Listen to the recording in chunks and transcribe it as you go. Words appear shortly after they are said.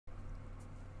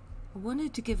I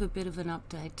wanted to give a bit of an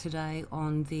update today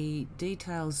on the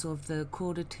details of the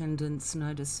court attendance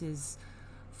notices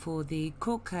for the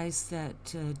court case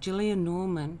that Gillian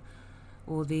Norman,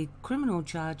 or the criminal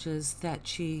charges that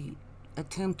she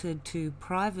attempted to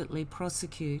privately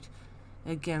prosecute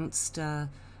against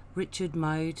Richard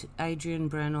Moate, Adrian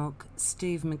Brannock,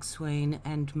 Steve McSween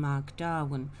and Mark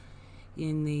Darwin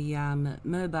in the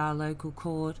Murbar Local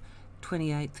Court,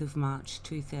 28th of March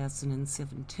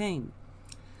 2017.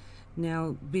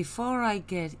 Now, before I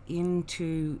get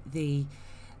into the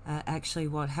actually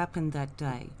what happened that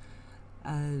day,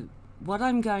 what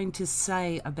I'm going to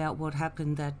say about what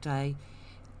happened that day,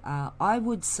 I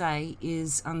would say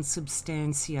is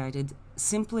unsubstantiated,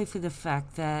 simply for the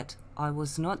fact that I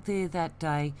was not there that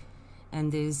day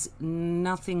and there's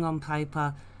nothing on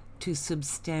paper to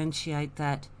substantiate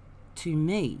that to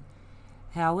me.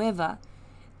 However,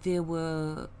 there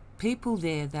were people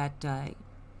there that day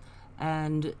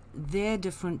and their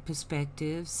different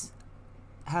perspectives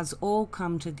has all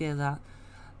come together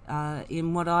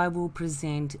in what I will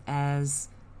present as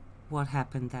what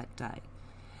happened that day.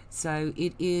 So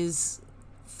it is,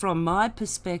 from my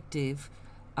perspective,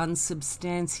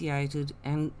 unsubstantiated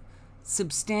and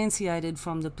substantiated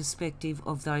from the perspective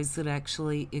of those that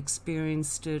actually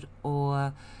experienced it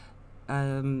or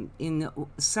in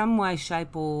some way,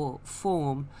 shape or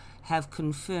form have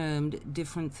confirmed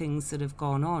different things that have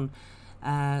gone on.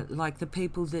 Like the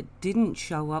people that didn't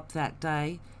show up that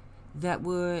day that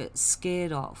were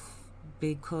scared off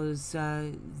because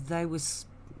they were,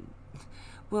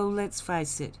 well, let's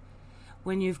face it,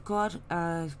 when you've got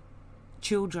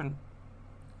children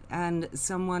and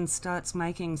someone starts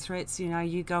making threats, you know,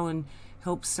 you go and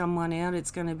help someone out,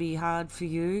 it's going to be hard for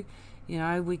you, you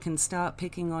know, we can start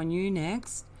picking on you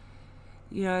next.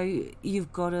 You know,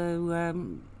 you've got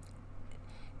to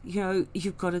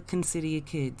you've got to consider your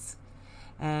kids.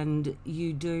 And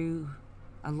you do,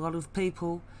 a lot of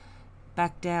people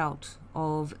backed out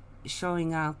of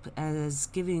showing up as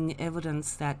giving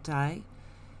evidence that day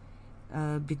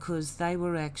because they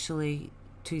were actually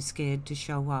too scared to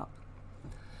show up.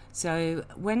 So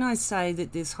when I say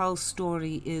that this whole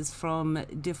story is from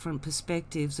different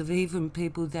perspectives of even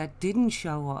people that didn't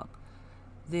show up,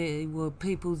 there were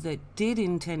people that did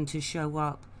intend to show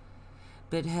up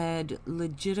but had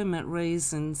legitimate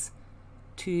reasons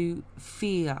to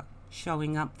fear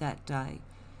showing up that day.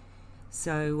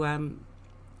 So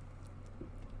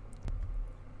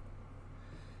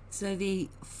so the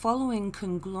following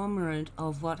conglomerate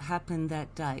of what happened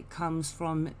that day comes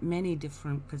from many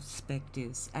different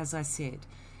perspectives, as I said.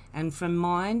 And from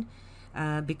mine,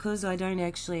 because I don't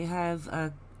actually have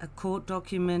a court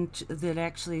document that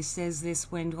actually says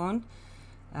this went on,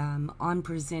 I'm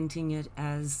presenting it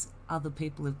as other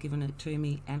people have given it to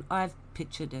me and I've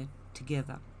pictured it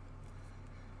together.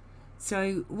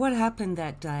 So what happened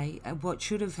that day, what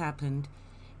should have happened,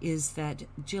 is that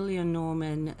Gillian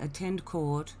Norman attend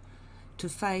court to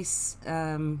face,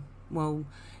 to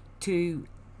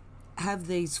have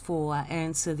these four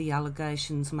answer the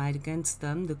allegations made against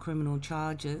them, the criminal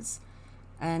charges,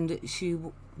 and she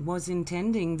was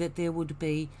intending that there would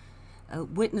be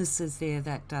witnesses there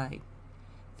that day.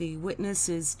 The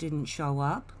witnesses didn't show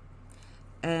up,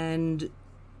 and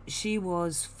she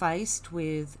was faced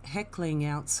with heckling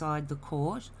outside the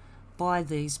court by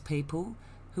these people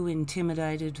who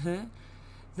intimidated her.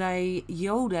 They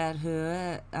yelled at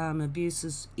her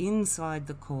abuses inside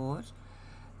the court,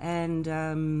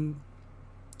 and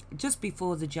just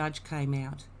before the judge came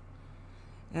out.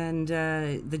 And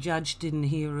the judge didn't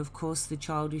hear, of course, the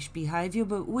childish behaviour,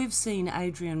 but we've seen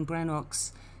Adrian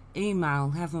Brannock's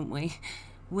email, haven't we?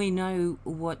 We know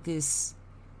what this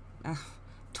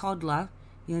toddler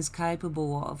is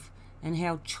capable of and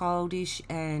how childish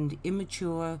and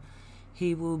immature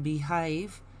he will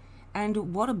behave,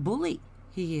 and what a bully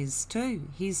he is too.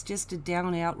 He's just a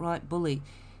down outright bully.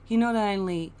 He not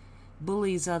only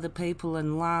bullies other people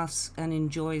and laughs and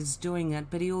enjoys doing it,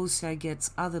 but he also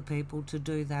gets other people to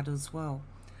do that as well.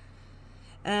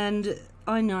 And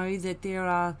I know that there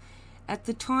are, at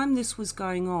the time this was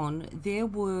going on, there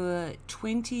were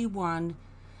 21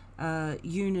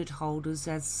 unit holders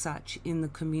as such in the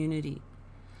community,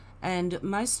 and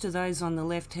most of those on the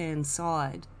left hand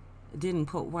side didn't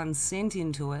put 1 cent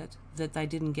into it that they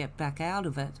didn't get back out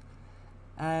of it.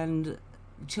 And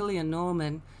Gillian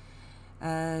Norman,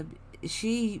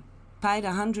 she paid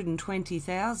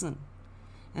 $120,000,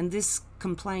 and this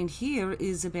complaint here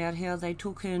is about how they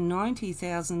took her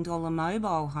 $90,000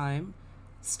 mobile home,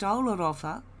 stole it off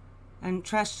her and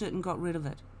trashed it and got rid of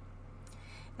it.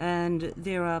 And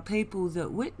there are people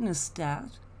that witnessed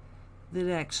that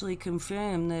actually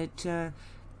confirm that,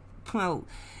 well,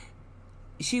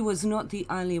 she was not the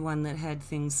only one that had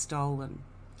things stolen.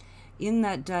 In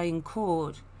that day in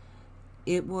court,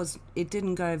 it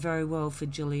didn't go very well for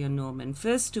Gillian Norman.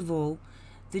 First of all,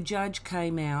 the judge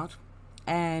came out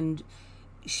and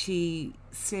she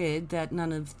said that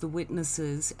none of the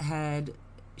witnesses had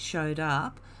showed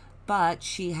up, but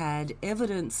she had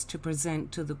evidence to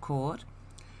present to the court,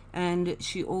 and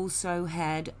she also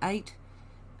had 8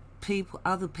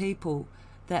 other people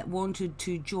that wanted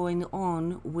to join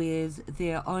on with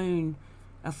their own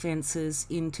offences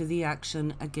into the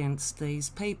action against these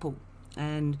people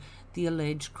and the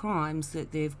alleged crimes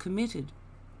that they've committed.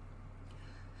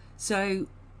 So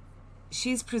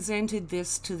she's presented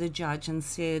this to the judge and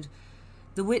said,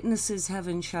 the witnesses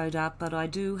haven't showed up, but I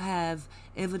do have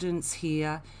evidence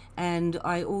here, and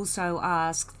I also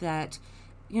ask that,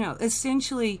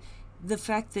 essentially the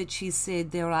fact that she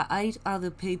said there are 8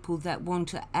 other people that want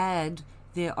to add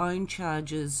their own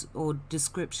charges or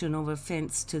description of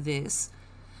offence to this,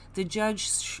 the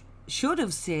judge should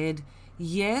have said,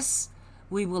 yes,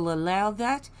 we will allow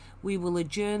that. We will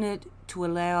adjourn it to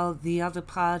allow the other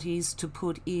parties to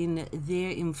put in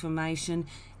their information,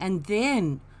 and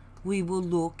then we will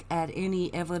look at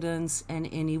any evidence and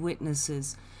any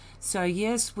witnesses. So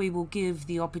yes, we will give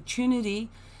the opportunity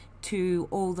to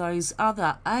all those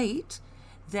other 8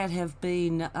 that have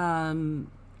been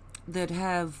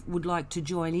would like to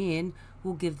join in.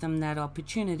 We'll give them that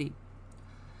opportunity.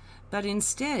 But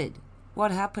instead,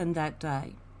 what happened that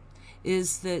day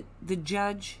is that the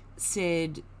judge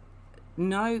said,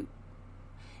 no,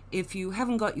 if you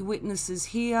haven't got your witnesses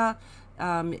here,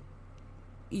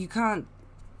 you can't,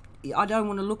 I don't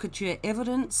want to look at your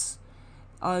evidence.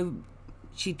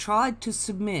 She tried to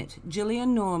submit,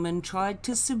 Gillian Norman tried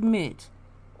to submit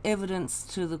evidence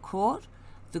to the court.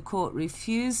 The court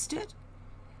refused it,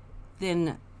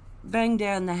 then banged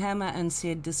down the hammer and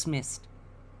said dismissed.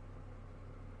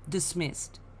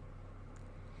 Dismissed.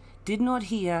 Did not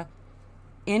hear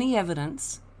any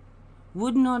evidence,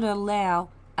 would not allow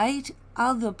 8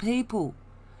 other people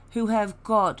who have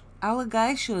got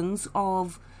allegations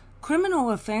of criminal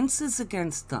offences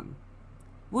against them,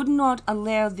 would not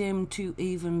allow them to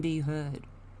even be heard.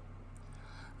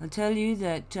 I tell you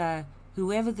that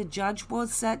whoever the judge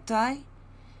was that day,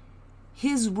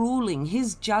 his ruling,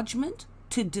 his judgment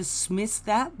to dismiss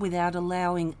that without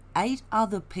allowing 8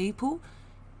 other people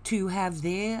to have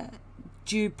their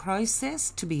due process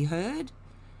to be heard,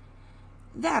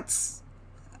 that's,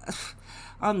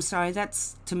 I'm sorry,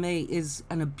 that's to me is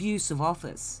an abuse of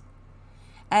office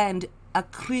and a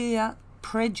clear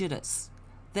prejudice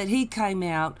that he came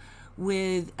out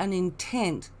with an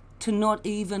intent to not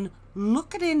even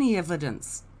look at any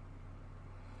evidence.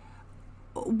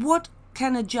 What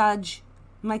can a judge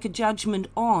make a judgment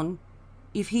on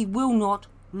if he will not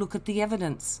look at the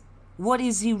evidence? What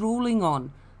is he ruling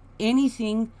on?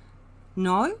 Anything?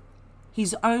 No.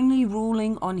 He's only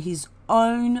ruling on his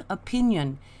own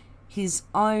opinion, his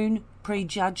own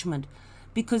prejudgment.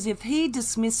 Because if he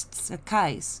dismissed a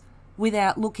case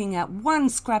without looking at one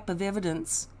scrap of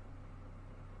evidence,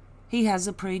 he has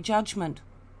a prejudgment.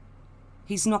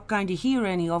 He's not going to hear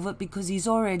any of it because he's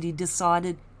already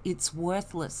decided it's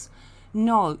worthless.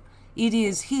 No, it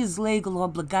is his legal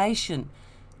obligation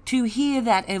to hear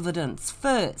that evidence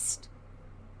first.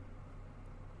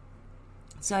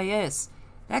 So yes,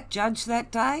 that judge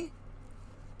that day,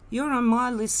 you're on my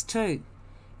list too.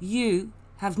 You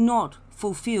have not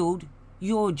fulfilled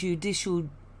your judicial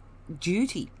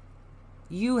duty.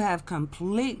 You have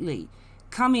completely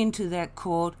come into that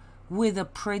court with a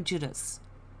prejudice.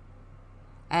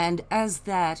 And as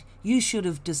that, you should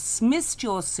have dismissed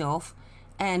yourself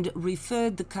and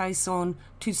referred the case on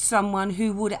to someone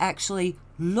who would actually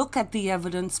look at the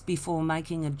evidence before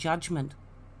making a judgment.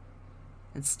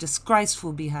 It's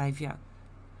disgraceful behaviour.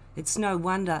 It's no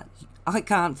wonder I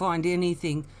can't find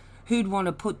anything who'd want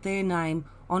to put their name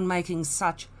on making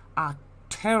such a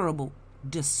terrible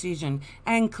decision,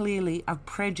 and clearly a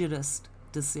prejudiced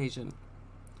decision.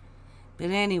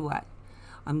 But anyway,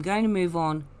 I'm going to move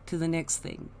on to the next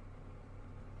thing.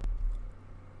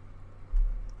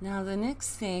 Now the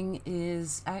next thing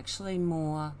is actually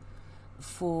more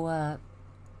for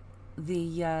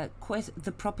the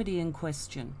property in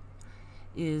question.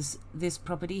 Is this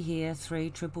property here,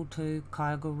 3222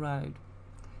 Kyogle Road.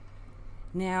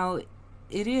 Now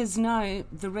it is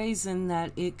the reason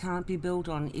that it can't be built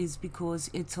on is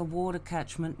because it's a water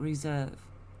catchment reserve.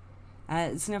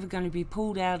 It's never going to be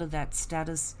pulled out of that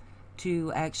status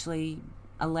to actually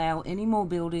allow any more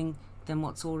building than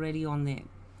what's already on there.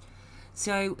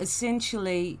 So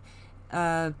essentially,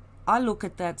 I look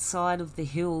at that side of the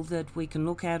hill that we can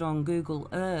look at on Google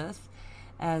Earth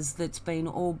as that's been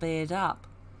all bared up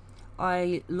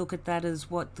I look at that as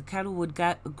what the cattle would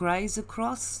graze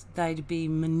across. They'd be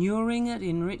manuring it,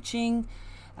 enriching.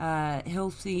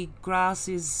 Healthy grass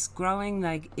is growing,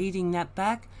 they're eating that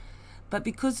back. But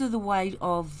because of the weight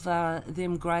of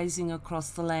them grazing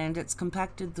across the land, it's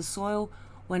compacted the soil.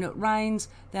 When it rains,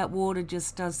 that water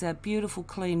just does that beautiful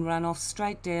clean runoff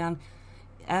straight down,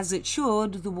 as it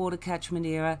should, the water catchment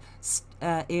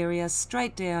area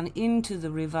straight down into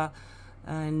the river,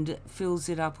 and fills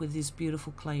it up with this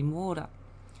beautiful clean water.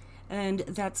 And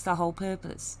that's the whole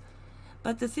purpose.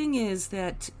 But the thing is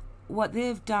that what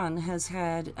they've done has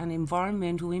had an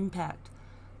environmental impact.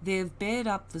 They've bared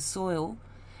up the soil,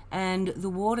 and the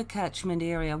water catchment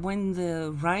area, when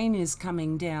the rain is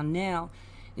coming down now,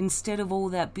 instead of all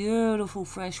that beautiful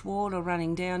fresh water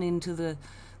running down into the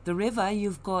river,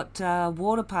 you've got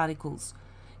water particles.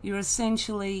 You're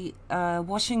essentially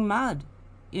washing mud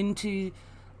into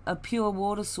a pure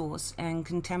water source and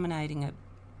contaminating it.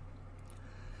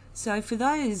 So for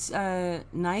those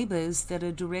neighbours that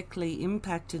are directly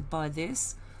impacted by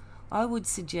this, I would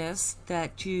suggest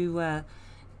that you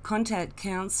contact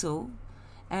council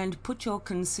and put your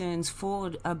concerns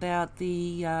forward about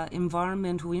the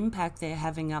environmental impact they're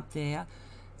having up there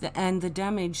and the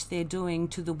damage they're doing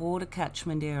to the water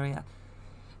catchment area.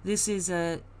 This is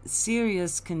a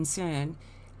serious concern,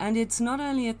 and it's not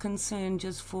only a concern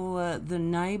just for the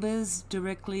neighbours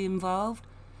directly involved,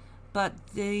 but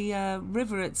the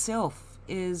river itself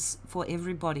is for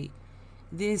everybody.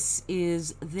 This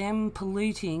is them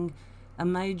polluting a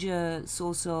major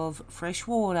source of fresh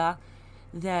water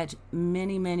that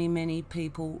many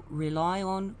people rely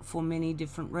on for many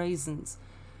different reasons.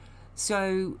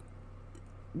 So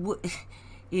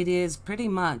it is pretty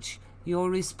much your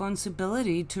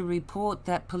responsibility to report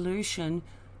that pollution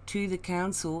to the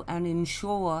council and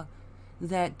ensure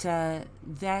that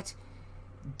that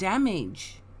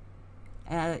damage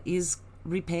is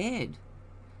repaired,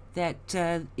 that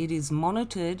it is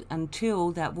monitored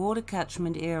until that water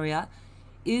catchment area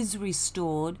is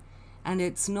restored and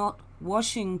it's not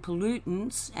washing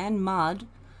pollutants and mud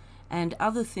and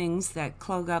other things that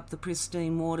clog up the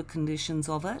pristine water conditions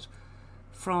of it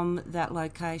from that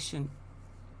location.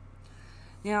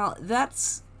 Now,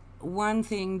 that's one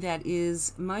thing that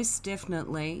is most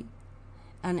definitely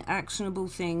an actionable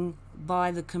thing by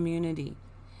the community.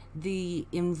 The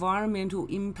environmental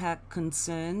impact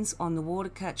concerns on the water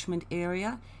catchment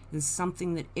area is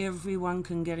something that everyone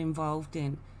can get involved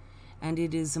in, and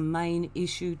it is a main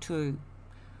issue too.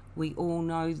 We all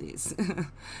know this.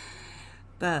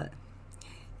 But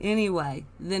anyway,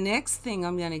 the next thing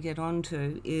I'm going to get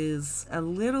onto is a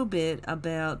little bit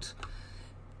about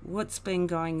what's been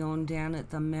going on down at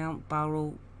the Mount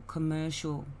Burrell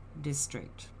Commercial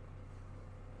District.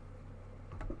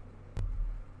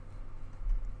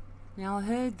 Now, I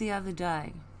heard the other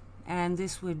day, and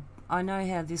I know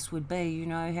how this would be, you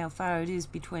know how far it is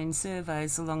between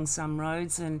surveys along some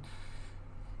roads, and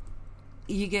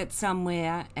you get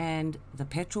somewhere and the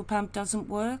petrol pump doesn't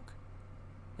work.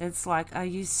 It's like, are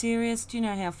you serious? Do you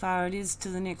know how far it is to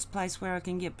the next place where I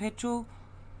can get petrol?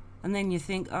 And then you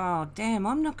think, oh damn,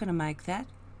 I'm not going to make that.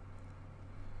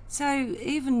 So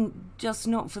even just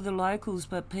not for the locals,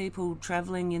 but people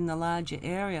travelling in the larger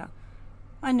area,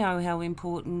 I know how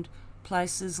important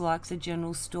places like the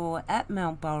general store at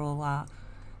Mount Burrell are,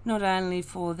 not only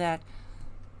for that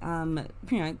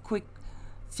quick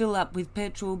fill up with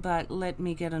petrol, but let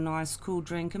me get a nice cool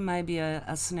drink and maybe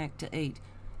a snack to eat.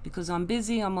 Because I'm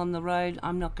busy, I'm on the road,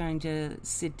 I'm not going to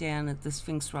sit down at the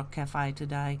Sphinx Rock Cafe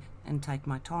today and take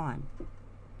my time.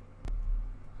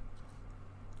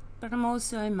 But I'm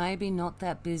also maybe not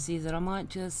that busy that I might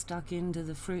just duck into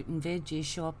the fruit and veggie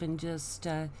shop and just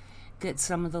get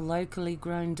some of the locally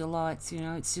grown delights. You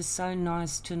know, it's just so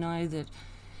nice to know that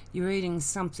you're eating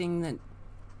something that,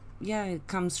 yeah, it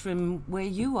comes from where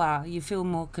you are. You feel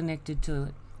more connected to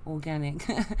it. Organic.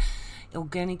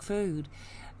 Organic food.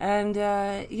 And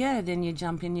then you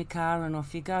jump in your car and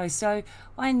off you go. So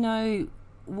I know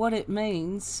what it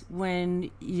means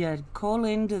when you call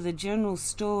into the general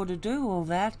store to do all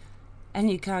that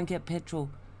and you can't get petrol.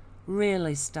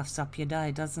 Really stuffs up your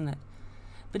day, doesn't it?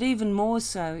 But even more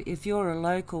so if you're a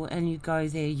local and you go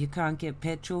there, you can't get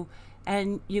petrol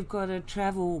and you've got to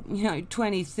travel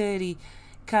 20, 30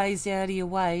 k's out of your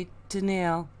way to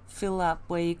now fill up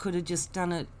where you could have just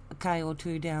done it a k or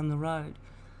two down the road.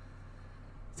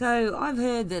 So I've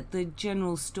heard that the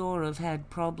general store have had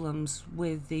problems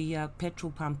with the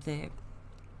petrol pump there,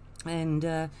 and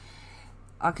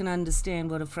I can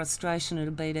understand what a frustration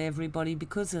it'll be to everybody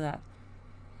because of that.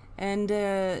 And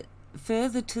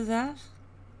further to that,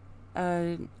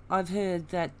 I've heard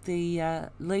that the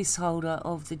leaseholder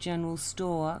of the general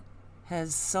store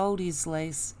has sold his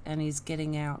lease and is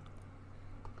getting out.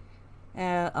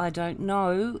 I don't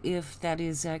know if that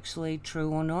is actually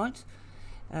true or not.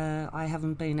 I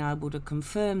haven't been able to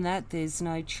confirm that. There's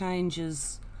no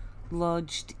changes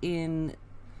lodged in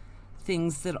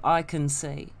things that I can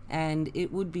see, and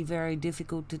it would be very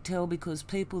difficult to tell because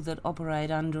people that operate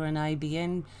under an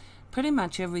ABN, pretty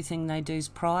much everything they do is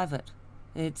private.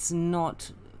 It's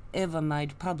not ever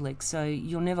made public, so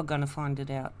you're never going to find it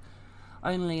out,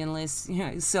 only unless, you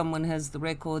know, someone has the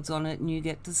records on it and you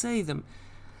get to see them.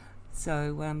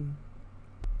 So I'm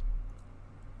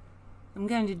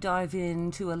going to dive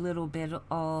into a little bit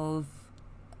of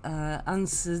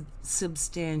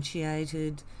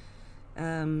unsubstantiated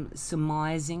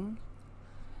surmising,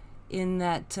 in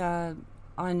that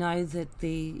I know that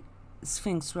the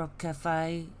Sphinx Rock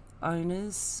Cafe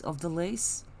owners of the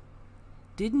lease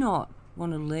did not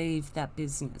want to leave that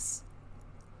business,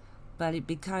 but it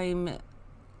became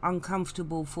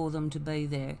uncomfortable for them to be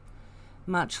there,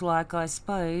 much like I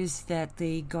suppose that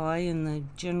the guy in the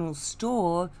general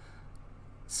store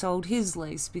sold his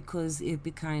lease because it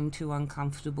became too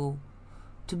uncomfortable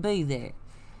to be there.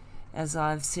 As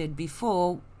I've said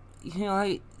before, you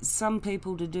know, some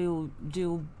people to do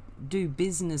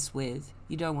business with,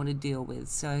 you don't want to deal with,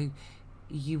 so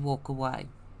you walk away.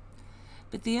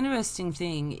 But the interesting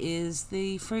thing is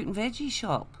the fruit and veggie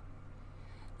shop.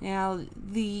 Now,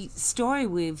 the story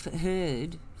we've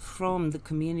heard from the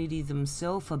community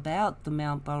themselves about the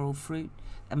Mount Burrell fruit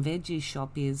and veggie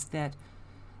shop is that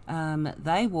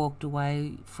they walked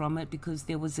away from it because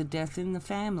there was a death in the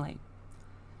family.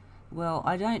 Well,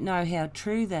 I don't know how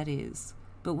true that is,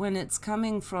 but when it's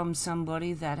coming from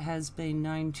somebody that has been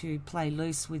known to play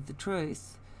loose with the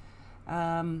truth,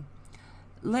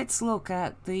 let's look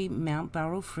at the Mount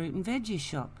Burrell fruit and veggie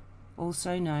shop,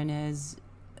 also known as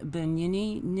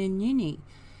Burnyini Ninyini.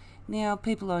 Now,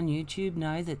 people on YouTube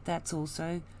know that that's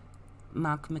also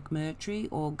Mark McMurtry,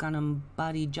 or Gunham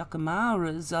Buddy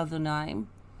Jukamara's other name.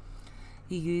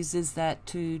 He uses that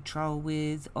to troll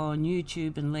with on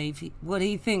YouTube and leave what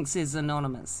he thinks is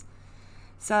anonymous.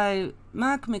 So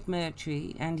Mark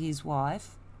McMurtry and his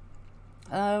wife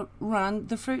run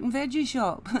the fruit and veggie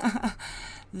shop.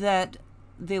 That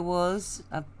there was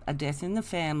a death in the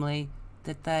family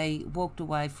that they walked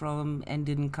away from and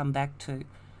didn't come back to.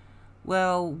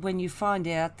 Well, when you find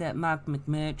out that Mark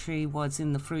McMurtry was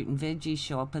in the fruit and veggie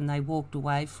shop and they walked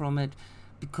away from it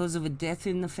because of a death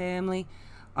in the family,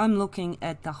 I'm looking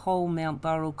at the whole Mount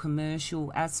Burrell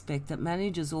commercial aspect that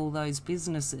manages all those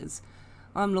businesses.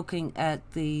 I'm looking at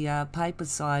the paper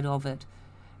side of it,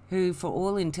 who for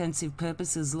all intensive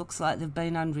purposes looks like they've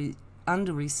been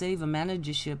under receiver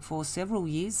managership for several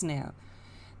years now.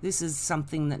 This is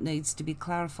something that needs to be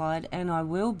clarified, and I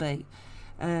will be.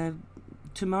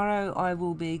 Tomorrow I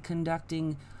will be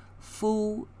conducting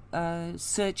full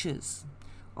searches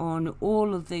on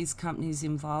all of these companies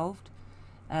involved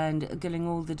and getting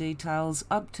all the details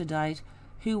up to date,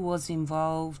 who was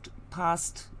involved,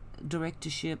 past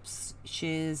directorships,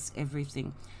 shares,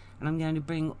 everything. And I'm going to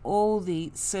bring all the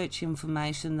search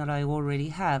information that I already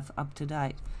have up to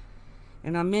date.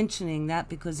 And I'm mentioning that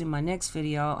because in my next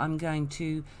video I'm going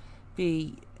to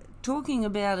be talking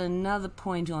about another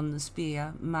point on the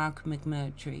spear, Mark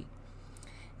McMurtry.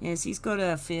 Yes, he's got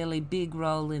a fairly big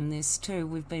role in this too.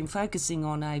 We've been focusing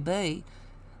on AB,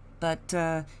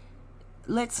 but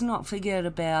let's not forget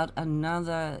about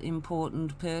another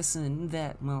important person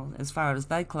that, well, as far as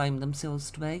they claim themselves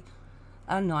to be,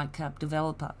 a nightcap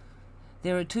developer.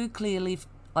 There are two clearly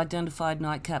identified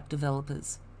nightcap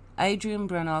developers, Adrian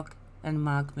Brannock and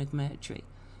Mark McMurtry.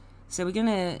 So we're going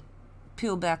to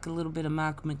peel back a little bit of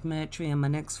Mark McMurtry in my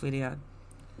next video.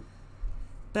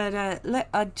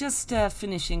 But just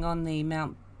finishing on the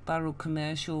Mount Burrell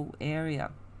commercial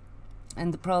area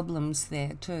and the problems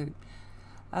there too.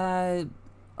 I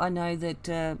know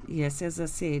that, yes, as I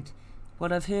said,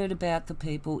 what I've heard about the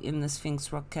people in the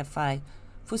Sphinx Rock Cafe,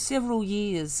 for several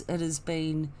years it has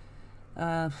been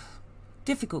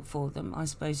difficult for them, I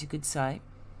suppose you could say.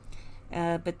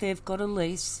 But they've got a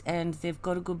lease and they've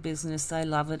got a good business, they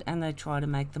love it, and they try to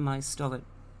make the most of it.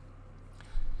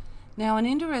 Now, an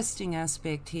interesting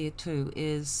aspect here too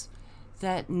is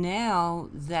that now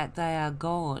that they are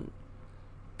gone,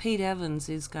 Pete Evans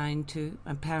is going to,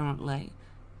 apparently,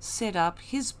 set up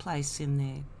his place in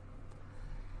there.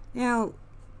 Now,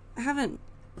 I haven't,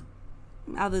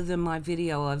 other than my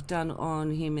video I've done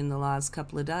on him in the last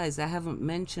couple of days, I haven't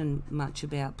mentioned much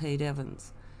about Pete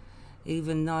Evans.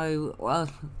 Even though, well,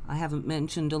 I haven't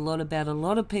mentioned a lot about a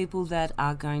lot of people that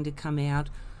are going to come out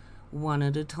one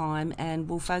at a time, and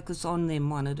we'll focus on them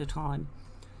one at a time.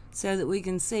 so that we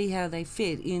can see how they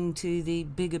fit into the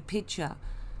bigger picture.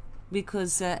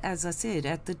 Because, as I said,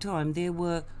 at the time there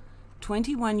were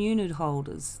 21 unit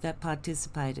holders that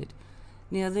participated.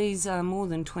 Now these are more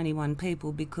than 21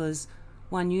 people, because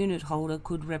one unit holder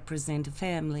could represent a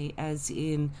family, as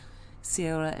in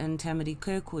Sarah and Tamati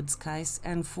Kirkwood's case,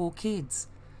 and 4 kids.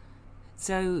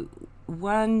 So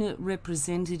one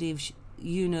representative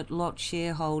unit lot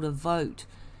shareholder vote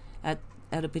at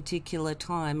a particular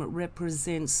time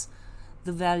represents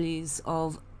the values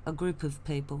of a group of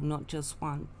people, not just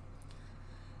one.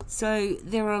 So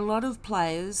there are a lot of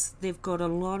players. They've got a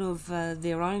lot of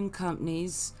their own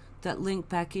companies that link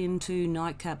back into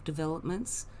nightcap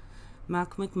developments.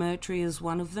 Mark McMurtry is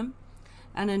one of them.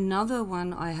 And another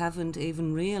one I haven't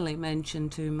even really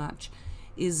mentioned too much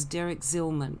is Derek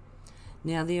Zillman.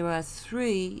 Now there are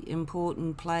 3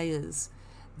 important players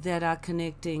that are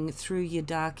connecting through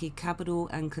Yadaki Capital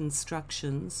and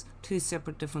Constructions, 2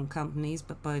 separate different companies,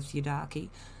 but both Yadaki.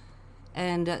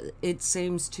 And it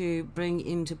seems to bring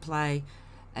into play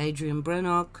Adrian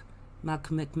Brennock, Mark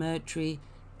McMurtry,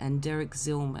 and Derek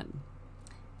Zillman.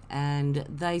 And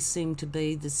they seem to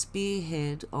be the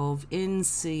spearhead of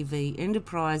NCV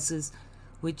Enterprises,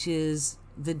 which is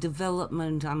the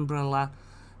development umbrella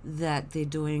that they're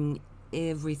doing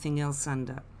everything else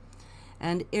under.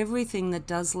 And everything that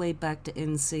does lead back to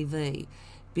NCV,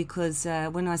 because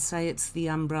when I say it's the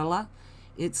umbrella,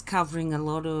 it's covering a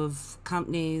lot of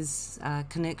companies,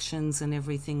 connections and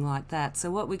everything like that.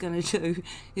 So what we're going to do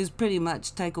is pretty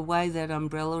much take away that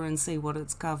umbrella and see what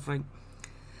it's covering.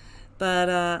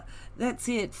 But that's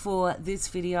it for this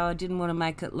video. I didn't want to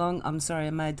make it long. I'm sorry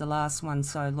I made the last one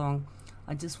so long.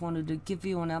 I just wanted to give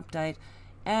you an update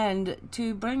and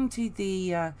to bring to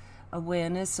the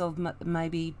awareness of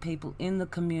maybe people in the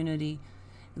community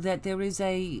that there is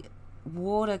a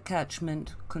water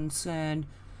catchment concern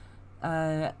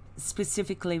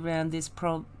specifically around this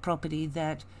property,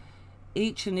 that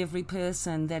each and every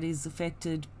person that is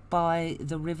affected by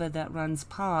the river that runs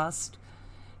past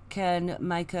can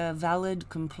make a valid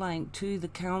complaint to the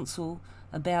council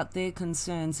about their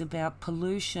concerns about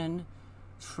pollution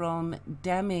from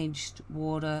damaged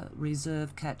water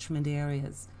reserve catchment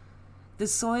areas. The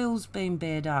soil's been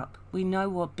bared up. We know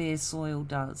what bare soil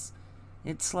does.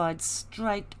 It slides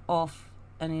straight off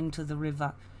and into the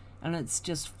river, and it's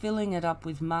just filling it up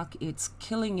with muck. It's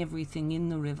killing everything in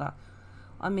the river.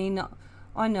 I mean,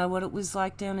 I know what it was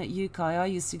like down at Yukai. I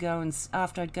used to go, and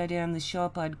after I'd go down the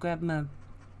shop, I'd grab my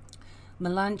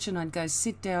lunch and I'd go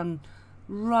sit down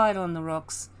right on the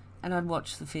rocks and I'd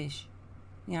watch the fish,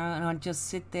 you know, and I'd just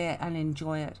sit there and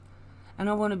enjoy it. And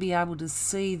I want to be able to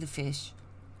see the fish,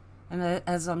 and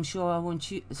as I'm sure I want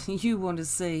you want to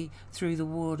see through the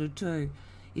water too.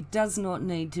 It does not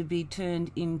need to be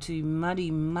turned into muddy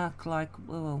muck like,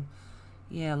 well,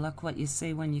 yeah, like what you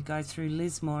see when you go through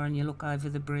Lismore and you look over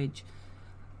the bridge.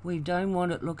 We don't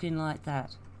want it looking like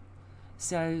that.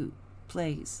 So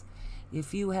please,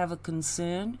 if you have a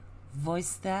concern,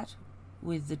 voice that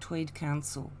with the Tweed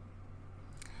Council.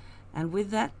 And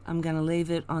with that, I'm going to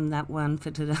leave it on that one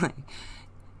for today.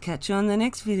 Catch you on the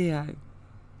next video.